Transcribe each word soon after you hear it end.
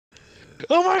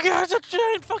Oh my god, it's a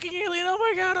giant fucking alien! Oh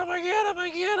my god, oh my god, oh my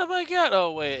god, oh my god!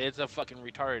 Oh wait, it's a fucking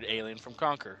retarded alien from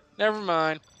Conker. Never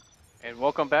mind. And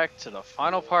welcome back to the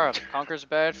final part of Conker's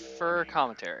Bad Fur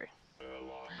Commentary.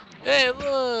 Hey,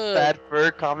 look! Bad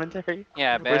fur commentary?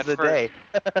 Yeah, Where's bad the fur. day?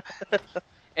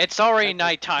 It's already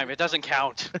nighttime. It doesn't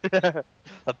count.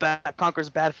 Conker's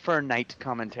bad fur night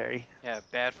commentary. Yeah,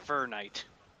 bad fur night.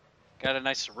 Got a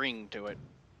nice ring to it.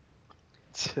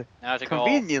 Now to go.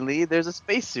 Conveniently, there's a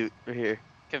spacesuit here.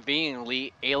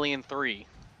 Conveniently, Alien 3.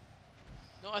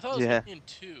 No, I thought it was Yeah. Alien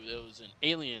 2. That was in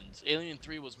Aliens. Alien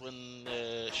 3 was when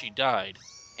she died.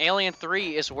 Alien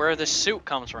 3 is where the suit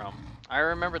comes from. I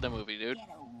remember the movie, dude.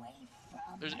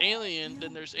 There's Alien,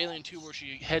 then there's Alien 2 where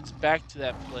she heads back to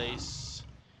that place,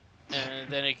 and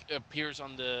then it appears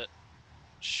on the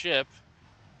ship.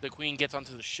 The Queen gets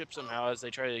onto the ship somehow as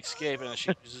they try to escape, and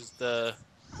she uses the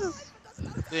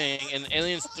thing. And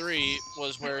Aliens 3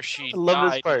 was where she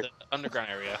love this died in part. the underground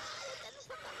area.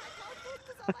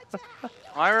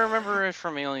 I remember it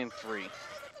from Alien 3.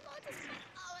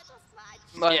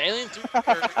 But, Yeah, Alien 3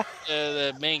 where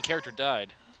the main character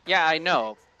died. yeah, I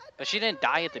know. But she didn't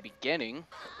die at the beginning.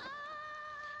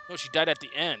 No, she died at the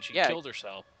end. She Yeah. killed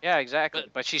herself. Yeah, exactly.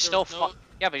 But she still was no- fought.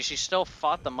 Yeah, but she still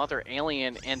fought the mother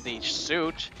alien in the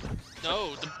suit.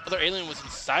 No, the other alien was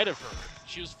inside of her.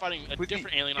 She was fighting a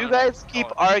different alien. You on guys her keep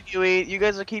collar. arguing. You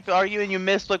guys keep arguing. You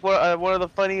missed like one of the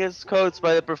funniest quotes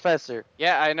by the professor.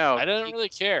 Yeah, I know. I didn't really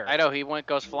care. I know he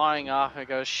goes flying off and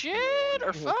goes shit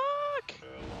or fuck.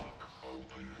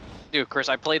 Dude, Chris,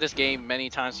 I played this game many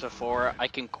times before. I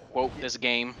can quote this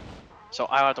game, so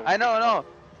I have to. I know.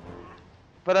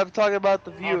 But I'm talking about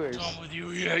the viewers. I'm done with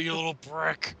you, yeah, you little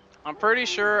prick. I'm pretty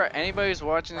sure anybody who's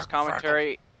watching this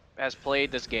commentary has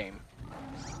played this game.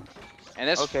 And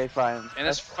this Okay, fine. and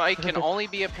this fight can only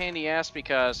be a pain in the ass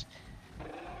because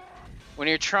when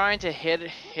you're trying to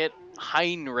hit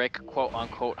Heinrich, quote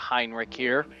unquote Heinrich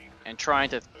here, and trying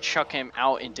to chuck him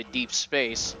out into deep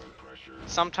space,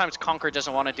 sometimes Conker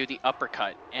doesn't want to do the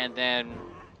uppercut, and then,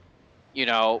 you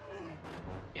know,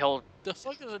 The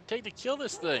fuck does it take to kill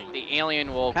this thing? the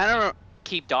alien will Kind of.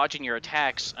 keep dodging your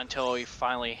attacks until you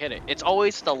finally hit it. It's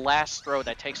always the last throw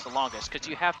that takes the longest because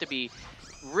you have to be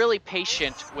really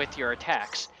patient with your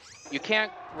attacks. You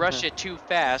can't rush it too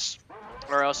fast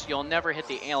or else you'll never hit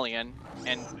the alien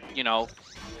and, you know,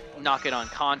 knock it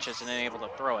unconscious and then able to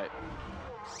throw it.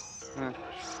 Kind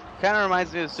of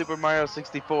reminds me of Super Mario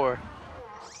 64.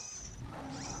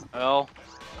 Well,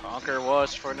 Conker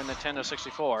was for the Nintendo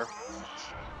 64.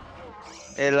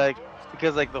 It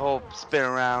because the whole spin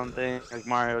around thing like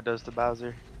Mario does to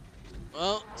Bowser.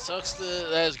 Well, sucks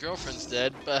that his girlfriend's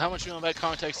dead, but how much you know about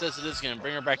context says it is gonna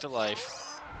bring her back to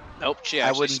life. Nope, she I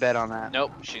actually... wouldn't bet on that.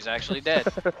 Nope, she's actually dead.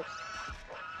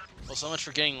 Well, so much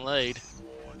for getting laid.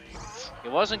 He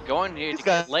wasn't going here to He's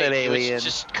got get laid. that He was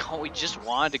alien. we just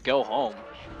wanted to go home.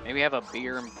 Maybe have a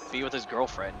beer and be with his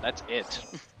girlfriend. That's it.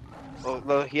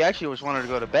 Well, he actually just wanted to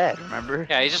go to bed. Remember?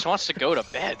 Yeah, he just wants to go to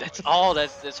bed. That's all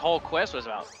that this whole quest was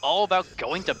about. All about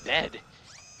going to bed.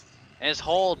 And his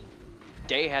whole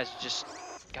day has just...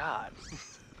 God.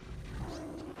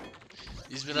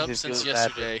 He's been He up just since feels bad.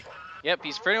 yesterday. Yep,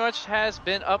 he's pretty much has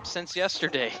been up since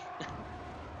yesterday.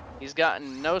 He's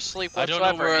gotten no sleep I whatsoever.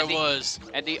 don't know where I and the- was,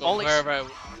 And the but only wherever I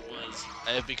was,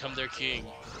 I have become their king.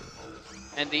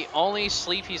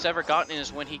 sleep he's ever gotten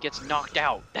is when he gets knocked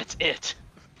out. That's it.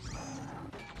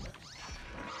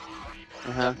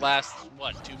 Uh-huh. That lasts,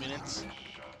 what, 2 minutes?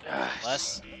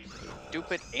 Less?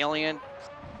 Stupid alien.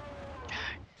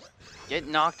 Get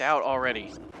knocked out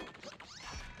already.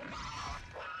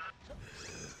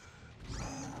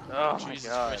 Oh my Jesus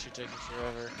god. Christ, you're taking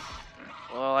forever.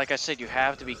 Well, like I said, you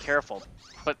have to be careful.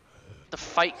 But the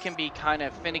fight can be kind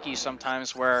of finicky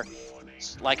sometimes where,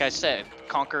 like I said,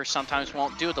 Conker sometimes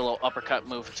won't do the little uppercut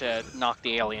move to knock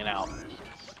the alien out.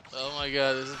 Oh my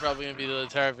god, this is probably gonna be the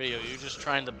entire video. You're just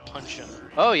trying to punch him.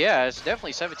 Oh yeah, it's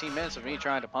definitely 17 minutes of me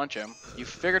trying to punch him. You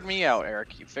figured me out,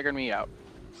 Eric. You figured me out.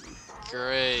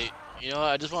 Great. You know what?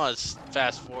 I just want to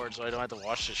fast forward so I don't have to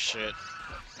watch this shit.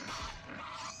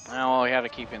 Now we have to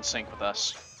keep in sync with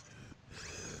us.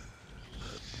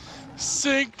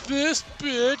 Sink this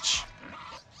bitch!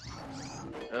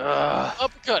 Ugh.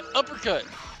 Uppercut, uppercut!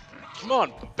 Come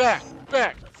on, back,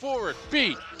 forward,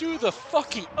 B! Do the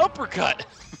fucking uppercut!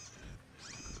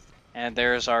 And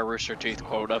there's our Rooster Teeth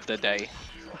quote of the day.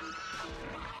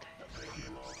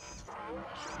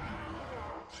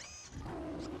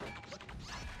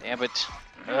 Damn it.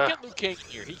 Get Liu Kang in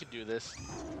here, he can do this.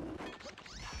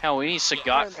 Hell, we need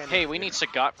Sagat. Hey, we need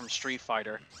Sagat from Street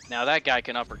Fighter. Now that guy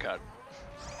can uppercut.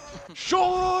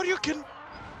 Sure, you can!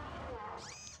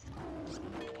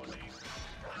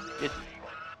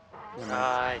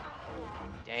 God.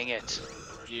 Dang it.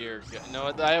 Dear God.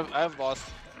 No, I've lost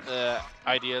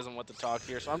ideas on what to talk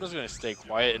here, so I'm just gonna stay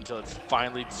quiet until it's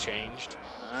finally changed.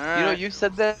 You know, Alright. you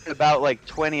said that about like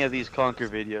 20 of these Conker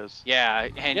videos. Yeah,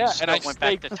 and you Yeah, and I still went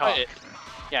stay back to talk. quiet.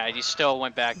 Yeah, and you still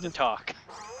went back to talk.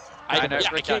 I Kinda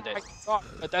came redundant. back to talk,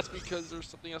 but that's because there's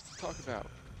something else to talk about.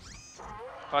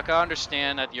 Fuck, I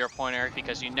understand at your point, Eric,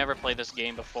 because you never played this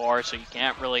game before, so you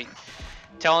can't really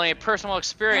tell any personal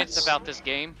experience about this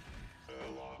game.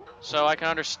 So I can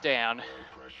understand.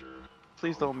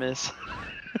 Please don't miss.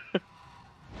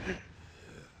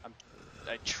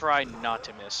 I try not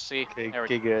to miss. See? Okay, There we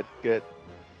okay, good, good.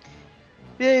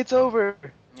 Yay, it's over.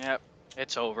 Yep,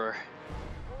 it's over.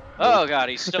 Oh god,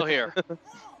 he's still here.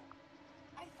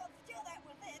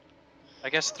 I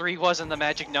guess 3 wasn't the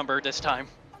magic number this time.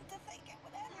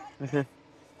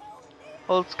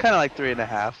 Well, it's kind of like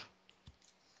 3.5.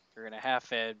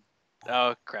 3.5 and...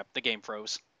 Oh crap, the game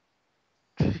froze.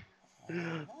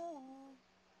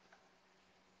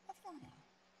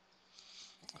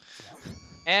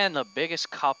 And the biggest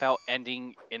cop-out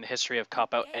ending in the history of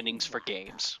cop-out endings for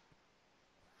games.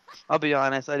 I'll be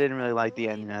honest, I didn't really like the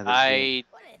ending of this game.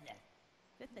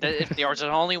 If there was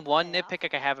only one nitpick I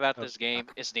could have about this game,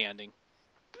 it's the ending.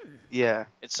 Yeah.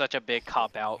 It's such a big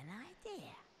cop-out.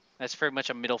 That's pretty much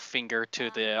a middle finger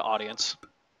to the audience.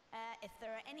 If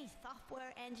there are any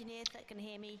software engineers that can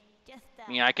hear me, just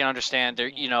I mean, I can understand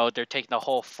they're taking the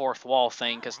whole fourth wall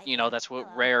thing because that's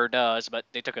what Rare does, but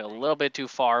they took it a little bit too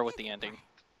far with the ending.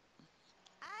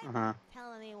 I don't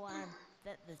tell anyone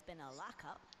that there's been a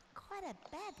lockup, quite a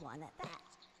bad one at that,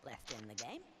 left in the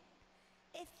game.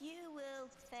 If you will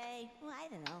say, well, I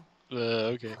don't know,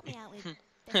 Okay. help me out with this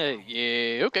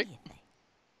Yeah, okay.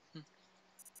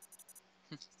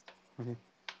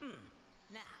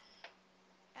 Now,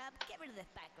 get rid of this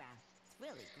background. It's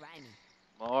really grimy.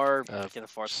 More get a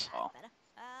fourth wall. Better.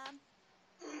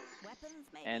 Weapons,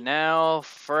 maybe? And now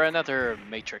for another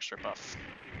Matrix rebuff.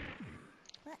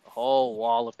 A whole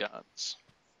wall of guns.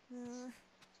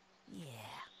 Yeah.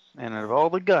 And out of all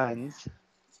the guns,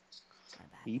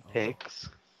 he picks.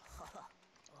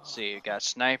 See, you got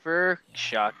sniper,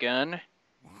 shotgun. I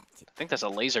think that's a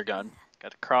laser gun.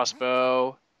 Got a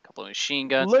crossbow, a couple of machine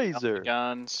guns, Laser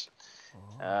guns.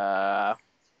 Yeah.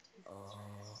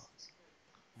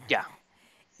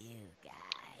 You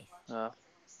guys. Yeah.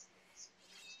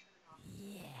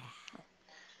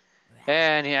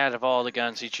 And out of all the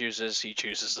guns he chooses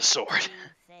the sword.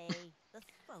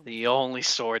 The only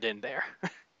sword in there.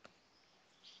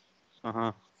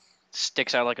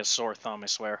 Sticks out like a sore thumb, I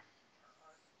swear.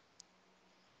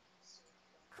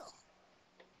 Cool.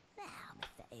 Now,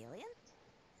 Mr. Alien,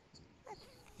 let's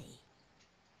see.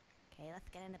 Okay, let's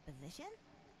get in a position.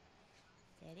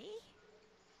 Steady.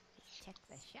 Let's check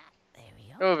the shot. There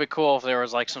we It go. would be cool if there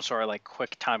was like some sort of like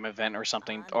quick time event or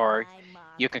something, or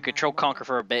you can control Conker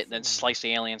for a bit and then slice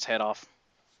the alien's head off.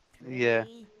 Yeah.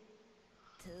 3,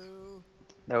 2,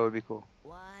 That would be cool.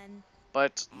 1.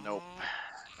 But nope,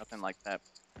 nothing like that.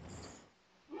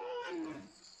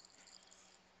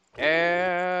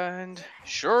 And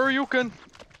sure you can.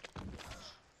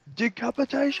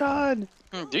 Decapitation!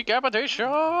 Decapitation!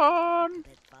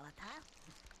 Bit volatile.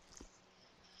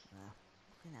 Well,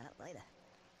 clean that up later.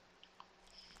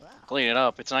 Well, Clean it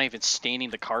up. It's not even staining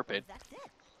the carpet. that's it.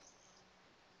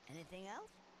 Anything else?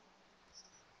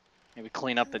 Maybe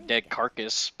clean up the dead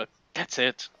carcass, but that's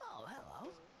it. Oh,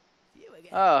 hello. You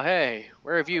again. Oh, hey,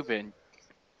 where have you been?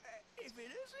 If it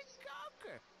isn't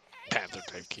Conker, Panther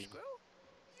type king.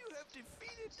 you have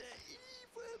defeated the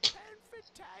evil Panther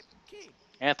type king.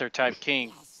 Panther type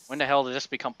king. When the hell did this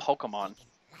become Pokemon?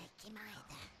 Like him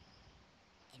either.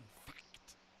 In fact,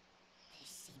 there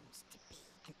seems to be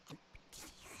an empty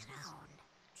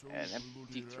throne. An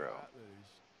empty throne.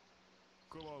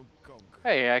 Come on, Conker.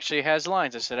 Hey, it actually has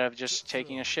lines instead of just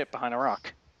taking a shit behind a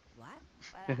rock. What?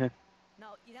 But, no,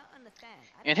 you don't understand.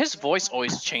 I And don't his really voice wanna-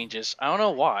 always changes. I don't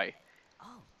know why.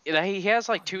 Oh, He has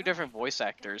like 2 different voice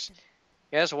actors.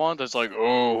 He has one that's like,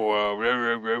 oh, rah,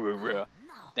 rah, rah, rah, rah. no.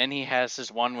 Then he has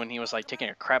this one when he was like taking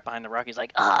a crap behind the rock. He's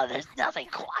like, oh, there's nothing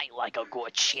quite like a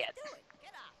good shit. Do it.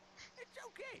 Get up. It's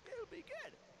okay. It'll be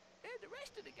good. And the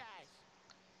rest of the guys.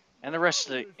 And the rest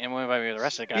of the, and what about the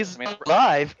rest of the guys? He's I mean,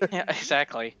 alive! yeah,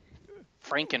 exactly.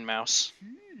 Frankenmouse.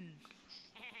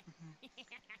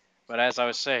 But as I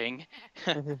was saying,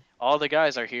 all the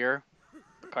guys are here.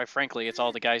 Quite frankly, it's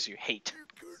all the guys you hate.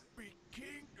 You could be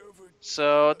king of a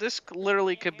So this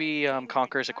literally could be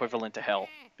Conker's equivalent to hell,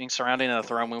 being surrounded in a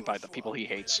throne room by the people he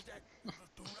hates.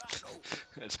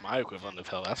 It's my equivalent of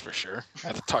hell, that's for sure. I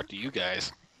have to talk to you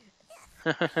guys.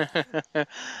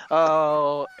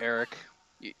 Oh, Eric.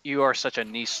 You are such a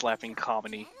knee-slapping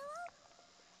comedy.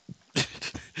 Oh,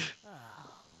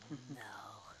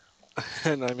 no.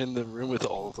 And I'm in the room with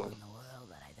all of People them. in the world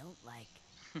that I don't like.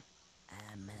 And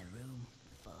I'm in a room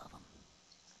full of them.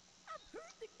 I've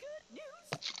heard the good news.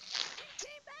 We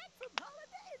came back from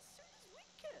holiday as soon as we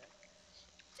could.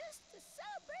 Just to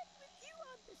celebrate with you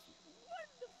on this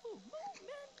wonderful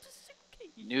momentous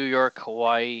occasion. New York,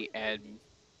 Hawaii, and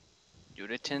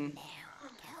Duditon.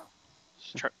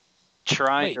 America.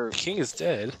 Trying Wait, or the king is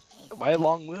dead. Why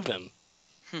long live him?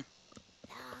 Long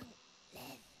live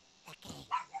the king.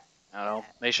 I don't know.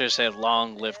 They should have said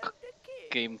 "Long live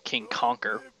King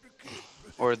Conker."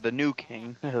 Or the new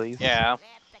king, at least. Yeah, Live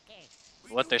the king.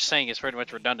 what they're saying is pretty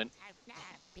much redundant.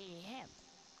 Be him.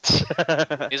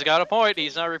 He's got a point.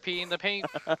 He's not repeating the paint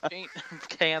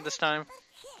can this time.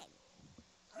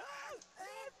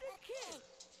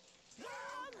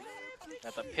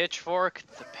 Got the pitchfork,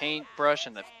 the paintbrush,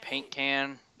 and the paint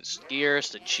can, the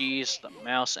skiers, the cheese, the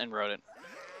mouse, and rodent.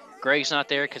 Gregg's not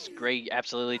there because Gregg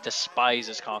absolutely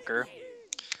despises Conker.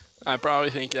 I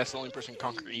probably think that's the only person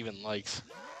Conker even likes.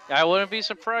 I wouldn't be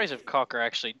surprised if Conker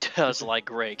actually does like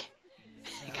Gregg,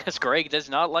 because Gregg does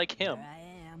not like him. Here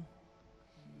I am.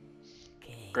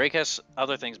 King. Gregg has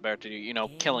other things better to do, you know,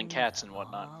 killing cats and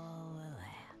whatnot. All the land.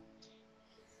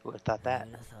 Who would have thought that?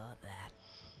 Who'd have thought that?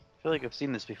 I feel like I've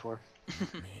seen this before.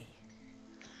 Me.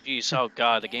 Jeez, oh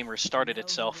god, the game restarted You know who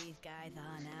itself. these guys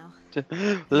are now?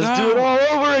 Let's do it all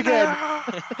over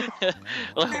again!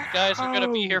 Well, guys, we're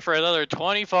gonna be here for another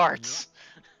 20 parts.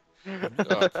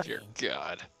 Oh dear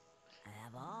God. I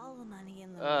have all the money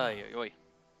in the world. Ay, ay, ay.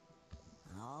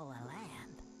 And all the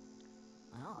land.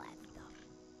 And all that stuff.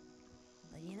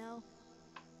 But you know,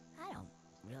 I don't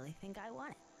really think I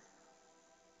want it.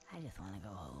 I just want to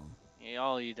go home. Yeah,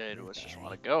 all you did was just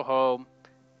want to go home,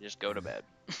 just go to bed.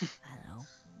 I don't know.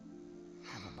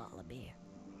 Have a bottle of beer.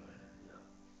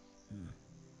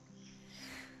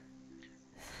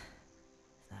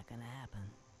 It's not gonna happen.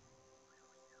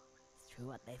 It's true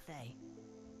what they say.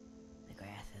 The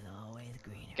grass is always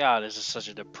greener. God, this is such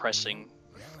a depressing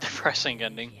Really,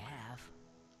 ending. you have.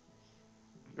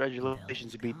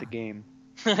 Congratulations, you beat the game.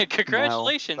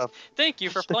 Congratulations! Now, Thank you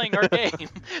for playing our game.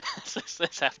 Says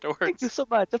this thank you afterwards. so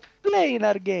much for playing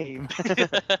our game.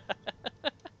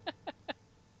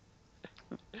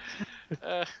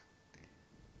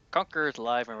 Conker is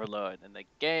live and reload, and the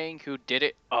gang who did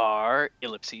it are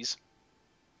ellipses.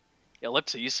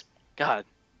 Ellipses? God,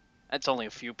 that's only a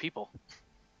few people.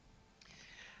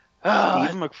 Oh,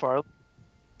 Steve McFarlane.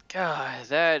 God,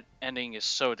 that ending is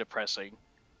so depressing.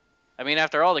 I mean,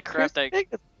 after all the crap that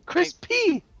Chris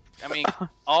P. I mean,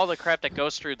 all the crap that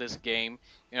goes through this game,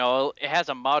 you know, it has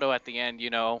a motto at the end, you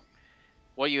know,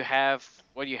 what you have,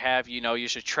 you know, you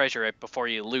should treasure it before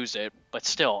you lose it. But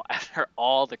still, after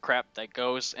all the crap that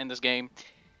goes in this game,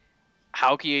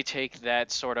 how can you take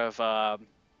that sort of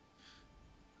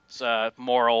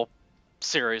moral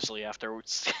seriously after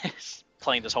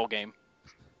playing this whole game?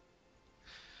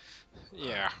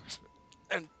 Yeah.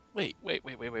 And wait.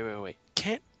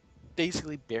 Can't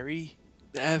basically Barry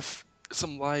have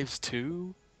some lives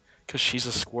too? Cause she's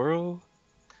a squirrel.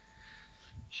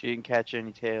 She didn't catch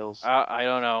any tails. I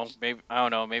don't know. Maybe I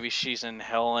don't know. Maybe she's in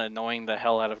hell and annoying the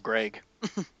hell out of Gregg.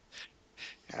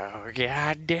 Oh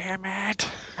God damn it!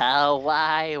 Oh,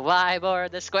 why more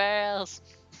of the squirrels?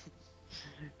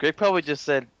 Greg probably just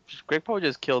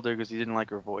killed her because he didn't like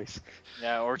her voice.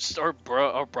 Yeah, or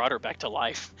brought her back to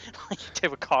life, like he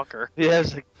did with Conker. Yeah,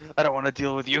 it's like, I don't want to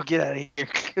deal with you. Get out of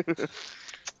here.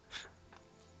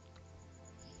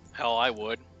 Hell, I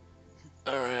would.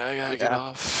 All right, I gotta get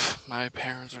off. My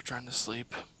parents are trying to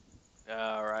sleep.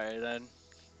 All right then.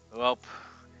 Well,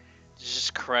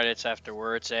 just credits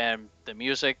afterwards, and the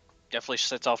music definitely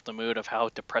sets off the mood of how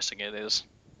depressing it is.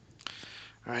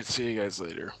 All right, see you guys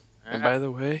later. And Uh-huh. by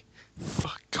the way,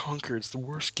 fuck Conker. It's the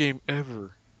worst game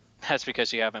ever. That's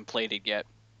because you haven't played it yet.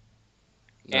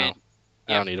 No, And-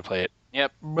 I don't need to play it.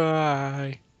 Yep.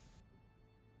 Bye.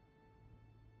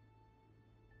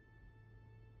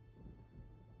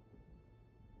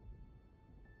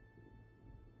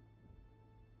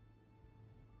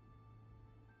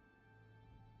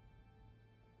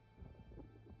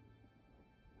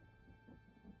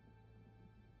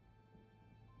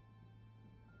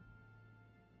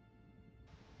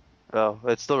 Oh,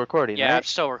 it's still recording, Yeah, I'm right?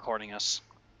 still recording us.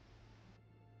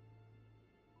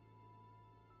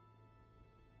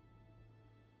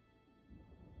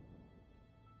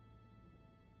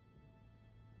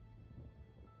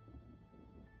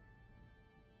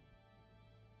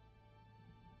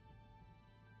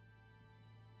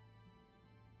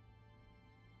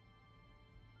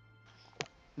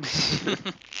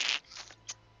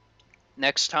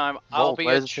 Next time I'll Volt. be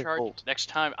Why in does it say charge. Volt? Next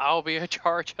time I'll be in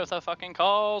charge of the fucking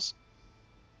calls.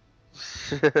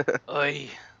 Oy.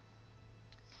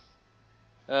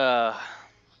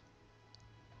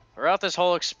 Throughout this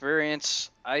whole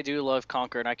experience, I do love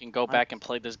Conker, and I can go back and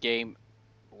play this game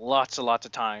lots and lots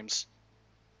of times.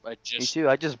 I Me just too.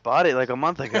 I just bought it like a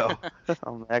month ago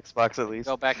on the Xbox at least.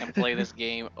 go back and play this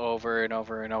game over and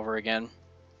over and over again.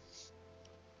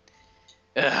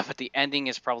 But the ending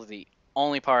is probably the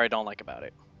only part I don't like about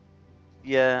it.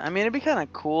 Yeah, I mean it'd be kind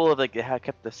of cool if like it had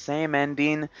kept the same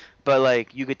ending, but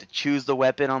like you get to choose the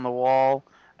weapon on the wall,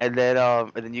 and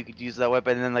then you could use that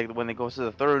weapon, and then like when it goes to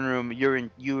the throne room, you're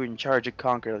in charge of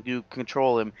Conquer, like you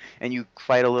control him, and you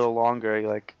fight a little longer,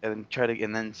 like and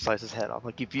then slice his head off.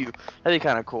 Like if you that'd be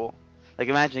kind of cool. Like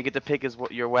imagine you get to pick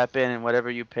your weapon and whatever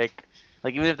you pick,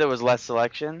 like even if there was less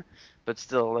selection, but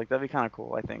still like that'd be kind of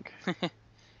cool, I think.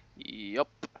 Yup.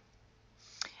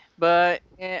 But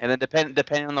And then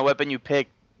depending on the weapon you pick,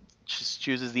 just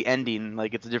chooses the ending.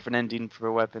 Like it's a different ending for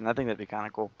a weapon. I think that'd be kind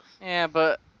of cool. yeah,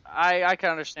 but I can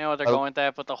understand what they're Oh. going with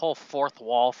that. But the whole fourth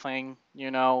wall thing,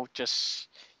 just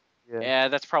yeah,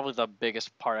 that's probably the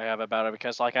biggest part I have about it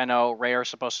because like I know Rare is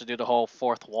supposed to do the whole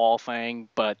fourth wall thing,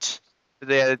 but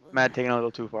They might have taken a little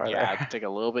too far yeah, I there. take a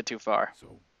little bit too far.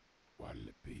 So, what'll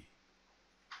it be?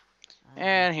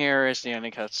 And here is the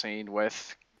ending cutscene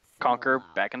with Conker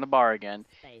back in the bar again,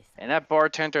 and that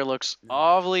bartender looks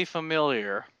awfully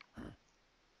familiar.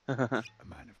 A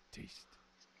man of taste.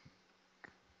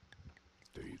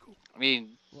 There you go. I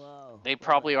mean, Whoa. they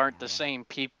probably aren't the same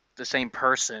the same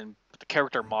person, but the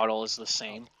character model is the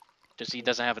same. Just he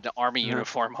doesn't have an army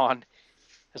uniform on,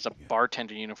 has a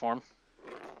bartender uniform.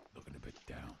 Looking a bit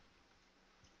down.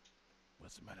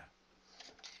 What's the matter?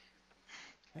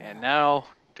 And now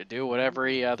to do what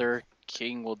every other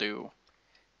king will do,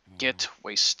 get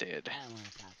wasted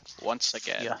once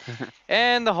again. Yeah.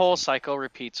 And the whole cycle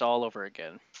repeats all over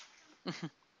again.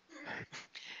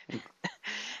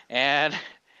 And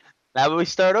Now we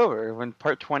start over when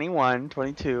part 21,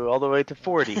 22, all the way to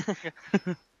 40.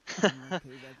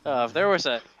 if there was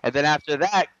a And then after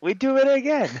that, we do it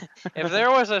again. if there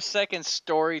was a second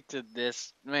story to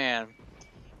this, man,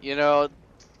 it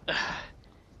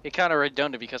kind of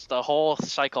redundant because the whole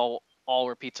cycle all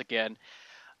repeats again.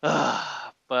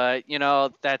 But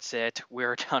that's it.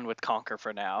 We're done with Conquer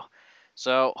for now.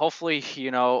 So hopefully,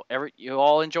 you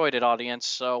all enjoyed it, audience.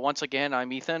 So once again,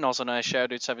 I'm Ethan, also known as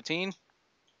Shadowdude17.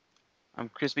 I'm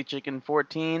Crispy Chicken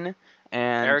 14,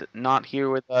 and Eric- not here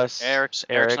with us. Eric's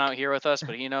not here with us,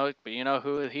 but you know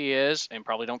who he is, and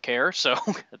probably don't care. So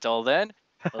until then,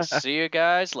 we'll see you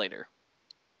guys later.